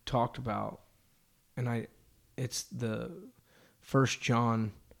we talked about, and it's the 1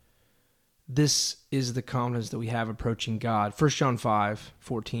 John. This is the confidence that we have approaching God. 1 John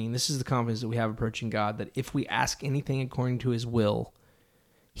 5:14. This is the confidence that we have approaching God, that if we ask anything according to his will,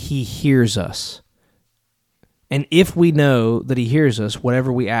 he hears us. And if we know that he hears us,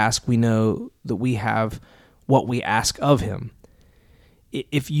 whatever we ask, we know that we have what we ask of him.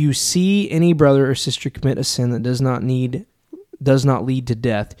 If you see any brother or sister commit a sin that does not lead to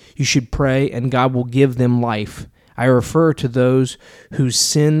death, you should pray, and God will give them life. I refer to those whose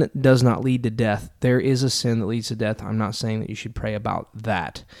sin does not lead to death. There is a sin that leads to death. I'm not saying that you should pray about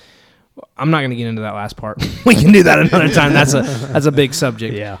that. I'm not going to get into that last part. We can do that another time. That's a big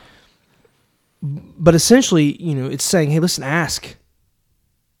subject. Yeah. But essentially, it's saying, hey, listen, ask.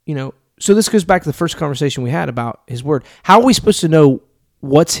 So this goes back to the first conversation we had about his word. How are we supposed to know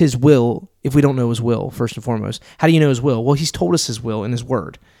what's his will if we don't know his will, first and foremost? How do you know his will? Well, he's told us his will in his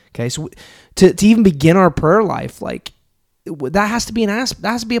word. Okay, so to even begin our prayer life, that has to be that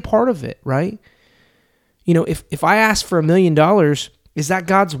has to be a part of it, right? If I ask for $1 million, is that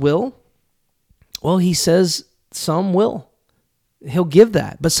God's will? Well, he says some will. He'll give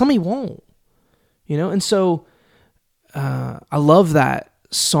that, but some he won't. And so I love that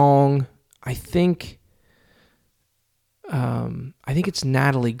song. I think it's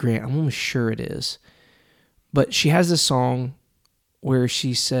Natalie Grant. I'm almost sure it is, but she has this song where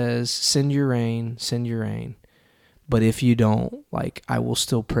she says, send your rain, but if you don't, I will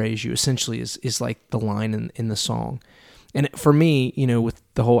still praise you, essentially is like the line in the song. And for me, with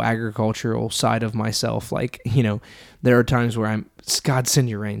the whole agricultural side of myself, there are times where God,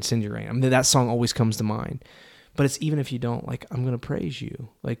 send your rain. I mean, that song always comes to mind. But it's even if you don't, I'm going to praise you.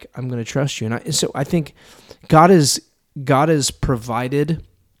 I'm going to trust you. And so I think God has provided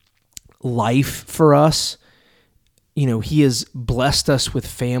life for us He has blessed us with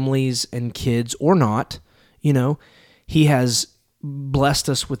families and kids or not. He has blessed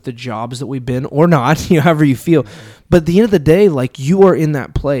us with the jobs that we've been or not, however you feel. But at the end of the day, like, you are in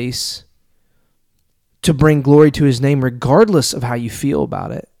that place to bring glory to his name regardless of how you feel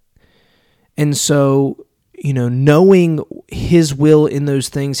about it. And so, knowing his will in those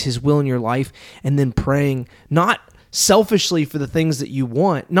things, his will in your life, and then praying, not selfishly for the things that you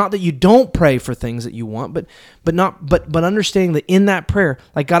want, not that you don't pray for things that you want, but understanding that in that prayer,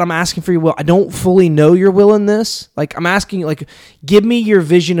 like, God, I'm asking for your will. I don't fully know your will in this. Like, I'm asking, like, give me your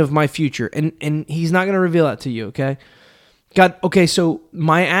vision of my future. And he's not going to reveal that to you. Okay. God. Okay. So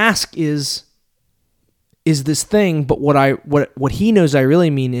my ask is this thing, but what he knows I really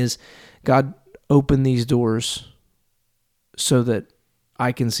mean is, God, open these doors so that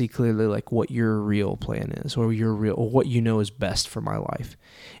I can see clearly, like, what your real plan is, or what is best for my life.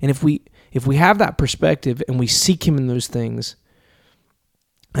 And if we have that perspective and we seek him in those things,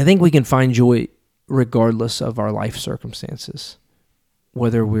 I think we can find joy regardless of our life circumstances,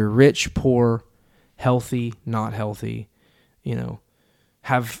 whether we're rich, poor, healthy, not healthy,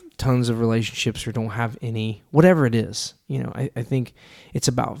 have tons of relationships or don't have any, whatever it is. I think it's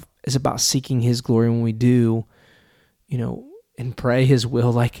about seeking his glory. When we do, and pray his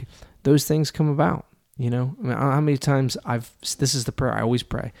will, like, those things come about. How many times this is the prayer I always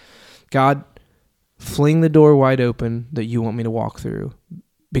pray: God, fling the door wide open that you want me to walk through,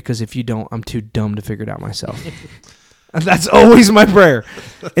 because if you don't, I'm too dumb to figure it out myself. That's always my prayer.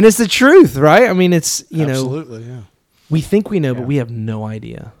 And it's the truth, right? I mean, it's, absolutely, yeah. We think we know, but we have no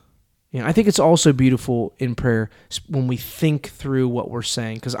idea. I think it's also beautiful in prayer when we think through what we're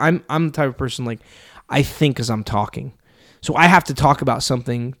saying, because I'm the type of person, like, I think as I'm talking. So I have to talk about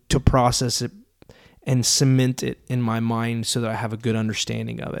something to process it and cement it in my mind so that I have a good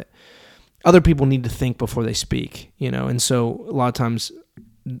understanding of it. Other people need to think before they speak, and so a lot of times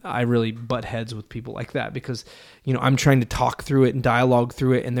I really butt heads with people like that, because, I'm trying to talk through it and dialogue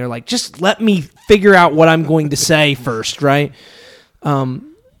through it, and they're like, just let me figure out what I'm going to say first, right?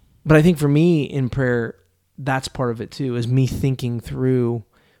 But I think for me in prayer, that's part of it too, is me thinking through,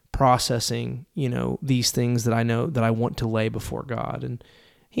 processing, these things that I know that I want to lay before God. And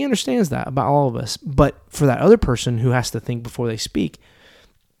he understands that about all of us. But for that other person who has to think before they speak,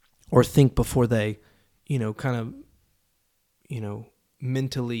 or think before they,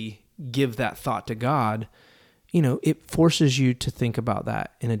 mentally give that thought to God, it forces you to think about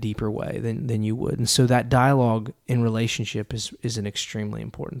that in a deeper way than you would. And so that dialogue in relationship is an extremely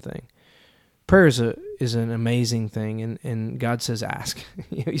important thing. Prayer is an amazing thing, and God says ask.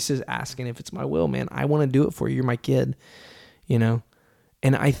 He says ask, and if it's my will, man, I want to do it for you. You're my kid, And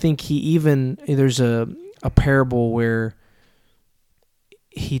I think there's a parable where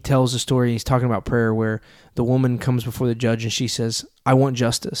he tells a story. He's talking about prayer, where the woman comes before the judge and she says, I want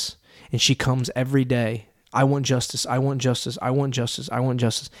justice. And she comes every day. I want justice. I want justice. I want justice. I want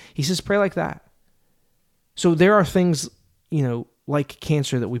justice. He says, pray like that. So there are things, like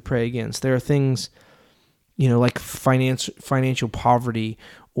cancer that we pray against. There are things, like financial poverty,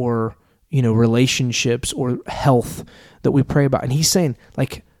 or, relationships, or health that we pray about. And he's saying,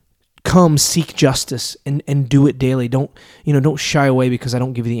 like, come seek justice and do it daily. Don't shy away because I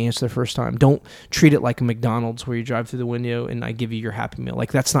don't give you the answer the first time. Don't treat it like a McDonald's where you drive through the window and I give you your Happy Meal.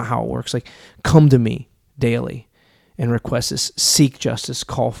 Like, that's not how it works. Like, come to me daily and request this, seek justice,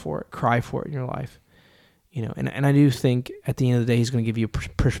 call for it, cry for it in your life. And I do think at the end of the day, he's going to give you a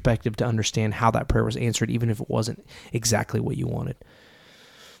perspective to understand how that prayer was answered, even if it wasn't exactly what you wanted.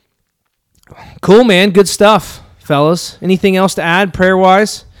 Cool, man. Good stuff, fellas. Anything else to add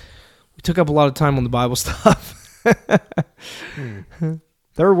prayer-wise? We took up a lot of time on the Bible stuff.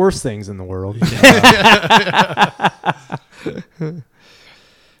 There are worse things in the world.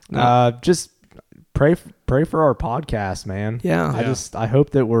 Just pray for our podcast, man. Yeah. I hope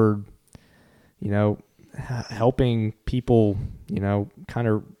that we're, helping people, kind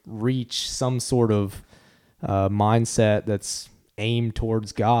of reach some sort of mindset that's aimed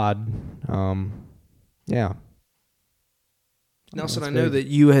towards God. Yeah. Nelson, I know that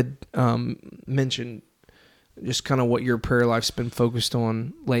you had mentioned just kind of what your prayer life's been focused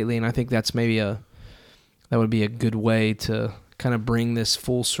on lately, and I think that's that would be a good way to kind of bring this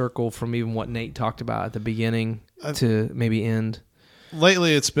full circle from even what Nate talked about at the beginning to maybe end.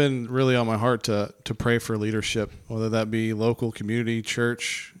 Lately, it's been really on my heart to pray for leadership, whether that be local, community,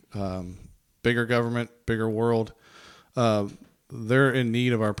 church, bigger government, bigger world. They're in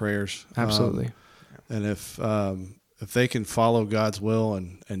need of our prayers. Absolutely. And if they can follow God's will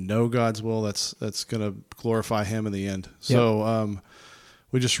and know God's will, that's going to glorify Him in the end. So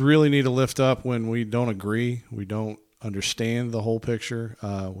we just really need to lift up when we don't agree, we don't understand the whole picture.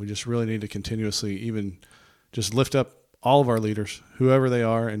 We just really need to continuously even just lift up all of our leaders, whoever they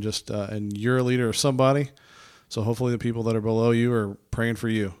are, and just and you're a leader of somebody. So hopefully the people that are below you are praying for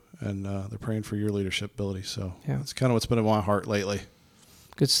you, and they're praying for your leadership ability. So that's kind of what's been in my heart lately.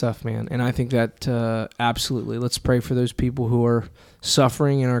 Good stuff, man. And I think that absolutely, let's pray for those people who are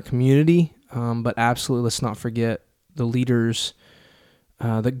suffering in our community, but absolutely let's not forget the leaders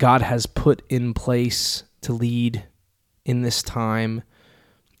that God has put in place to lead in this time.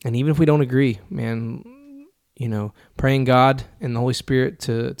 And even if we don't agree, man, you know, praying God and the Holy Spirit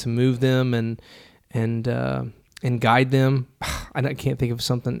to move them and guide them. I can't think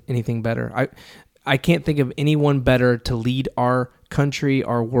of anything better. I can't think of anyone better to lead our country,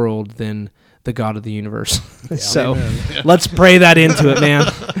 our world, than the God of the universe. So let's pray that into it, man,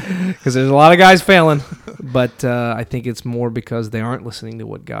 because there's a lot of guys failing, but I think it's more because they aren't listening to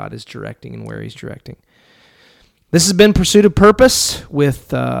what God is directing and where he's directing. This has been Pursuit of Purpose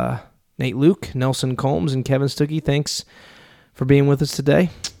with Nate Luke, Nelson Combs, and Kevin Stuckey. Thanks for being with us today.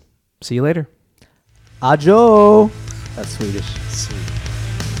 See you later. Ajo. That's Swedish. Sweet.